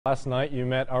Last night, you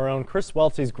met our own Chris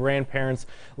Welty's grandparents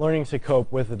learning to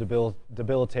cope with a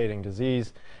debilitating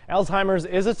disease. Alzheimer's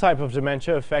is a type of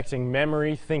dementia affecting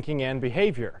memory, thinking, and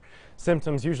behavior.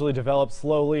 Symptoms usually develop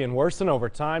slowly and worsen over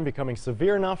time, becoming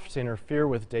severe enough to interfere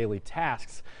with daily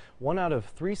tasks. 1 out of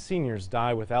 3 seniors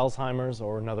die with Alzheimer's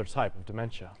or another type of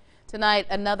dementia. Tonight,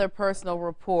 another personal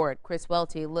report. Chris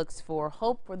Welty looks for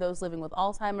hope for those living with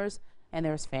Alzheimer's and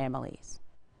their families.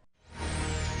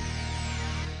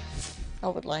 I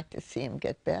would like to see him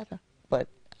get better, but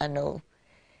I know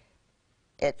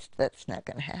that's not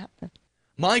going to happen.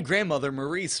 My grandmother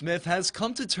Marie Smith has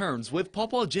come to terms with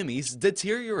Pawpaw Jimmy's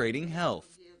deteriorating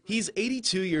health. He's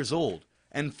 82 years old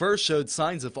and first showed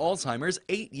signs of Alzheimer's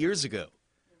 8 years ago.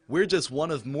 We're just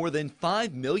one of more than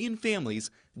 5 million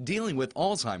families dealing with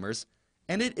Alzheimer's,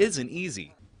 and it isn't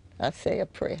easy. I say a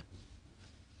prayer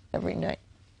every night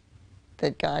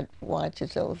that God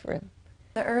watches over him.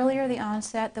 The earlier the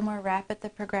onset, the more rapid the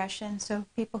progression. So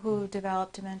people who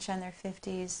develop dementia in their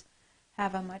 50s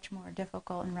have a much more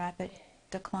difficult and rapid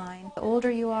decline. The older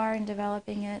you are in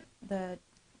developing it, the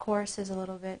course is a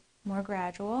little bit more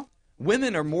gradual.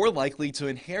 Women are more likely to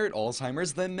inherit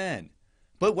Alzheimer's than men.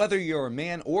 But whether you're a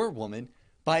man or woman,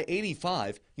 by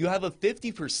 85, you have a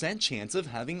 50% chance of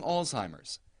having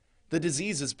Alzheimer's. The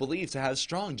disease is believed to have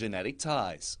strong genetic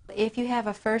ties. If you have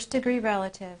a first-degree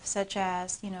relative, such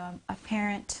as, a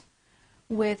parent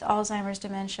with Alzheimer's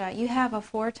dementia, you have a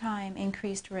 4-time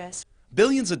increased risk.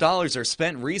 Billions of dollars are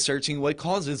spent researching what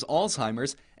causes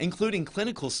Alzheimer's, including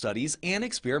clinical studies and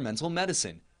experimental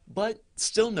medicine, but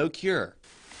still no cure.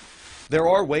 There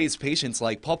are ways patients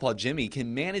like Pawpaw Jimmy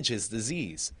can manage his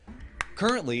disease.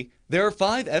 Currently, there are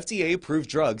 5 FDA-approved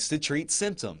drugs to treat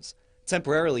symptoms,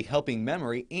 temporarily helping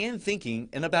memory and thinking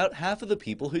in about half of the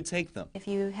people who take them. If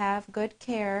you have good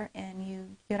care and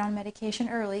you get on medication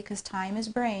early, because time is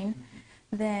brain,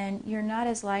 then you're not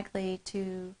as likely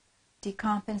to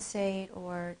decompensate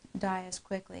or die as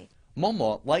quickly.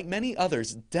 Mama, like many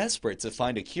others desperate to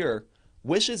find a cure,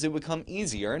 wishes it would come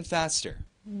easier and faster.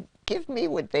 Give me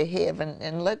what they have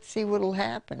and let's see what'll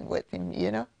happen with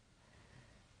him,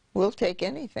 We'll take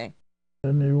anything.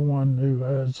 Anyone who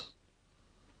has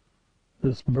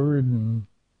this burden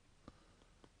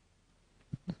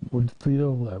would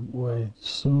feel that way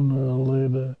sooner or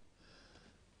later.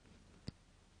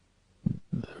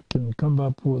 They can come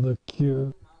up with a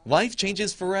cure. Life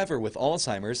changes forever with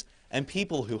Alzheimer's, and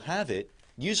people who have it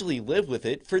usually live with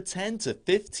it for 10 to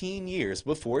 15 years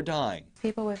before dying.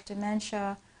 People with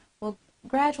dementia will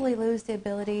gradually lose the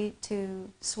ability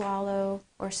to swallow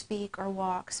or speak or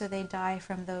walk, so they die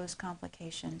from those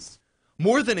complications.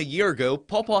 More than a year ago,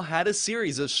 Pawpaw had a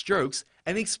series of strokes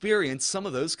and experienced some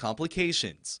of those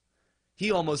complications. He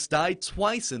almost died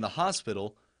twice in the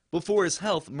hospital before his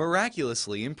health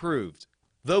miraculously improved.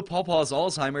 Though Pawpaw's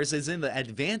Alzheimer's is in the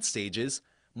advanced stages,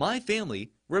 my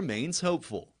family remains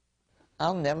hopeful.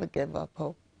 I'll never give up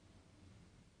hope.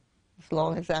 As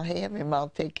long as I have him, I'll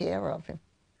take care of him.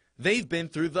 They've been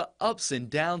through the ups and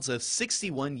downs of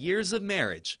 61 years of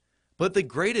marriage, but the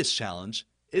greatest challenge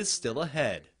is still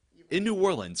ahead. In New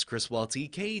Orleans, Chris Welty,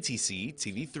 KETC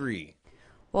TV3.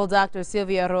 Well, Dr.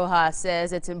 Sylvia Rojas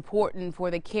says it's important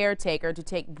for the caretaker to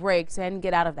take breaks and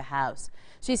get out of the house.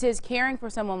 She says caring for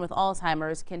someone with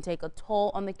Alzheimer's can take a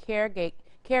toll on the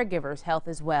caregiver's health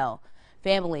as well.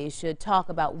 Families should talk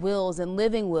about wills and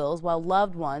living wills while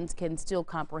loved ones can still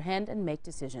comprehend and make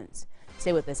decisions.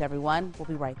 Stay with us, everyone. We'll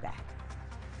be right back.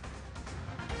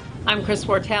 I'm Chris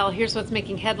Wartell. Here's what's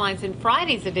making headlines in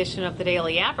Friday's edition of the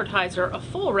Daily Advertiser. A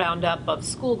full roundup of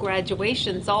school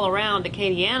graduations all around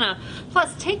Acadiana,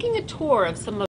 plus taking a tour of some of